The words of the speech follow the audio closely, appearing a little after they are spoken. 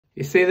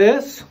You see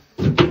this?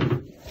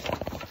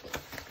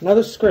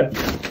 Another script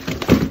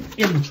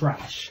in the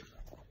trash.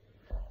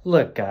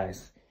 Look,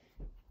 guys,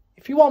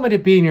 if you want me to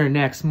be in your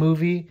next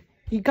movie,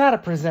 you gotta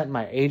present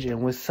my agent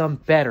with some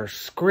better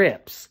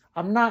scripts.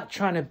 I'm not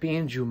trying to be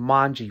in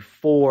Jumanji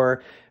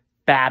 4,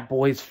 Bad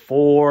Boys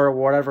 4, or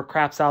whatever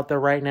crap's out there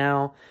right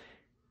now.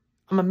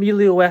 I'm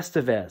Emilio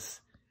Estevez.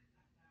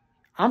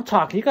 I'm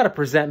talking, you gotta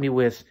present me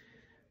with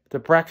The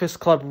Breakfast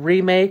Club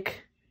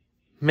remake,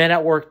 Men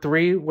at Work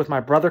 3 with my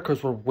brother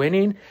because we're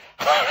winning.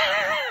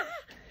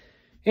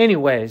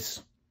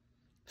 Anyways,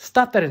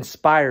 stuff that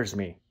inspires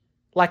me.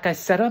 Like I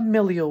said,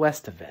 Emilio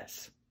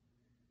Estevez.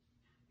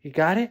 You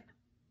got it?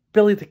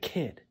 Billy the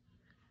Kid.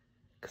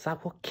 Because I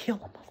will kill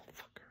a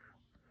motherfucker.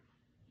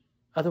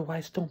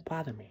 Otherwise, don't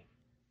bother me.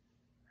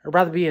 I'd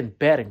rather be in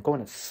bed and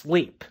going to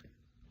sleep.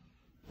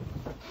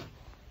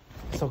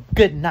 So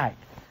good night.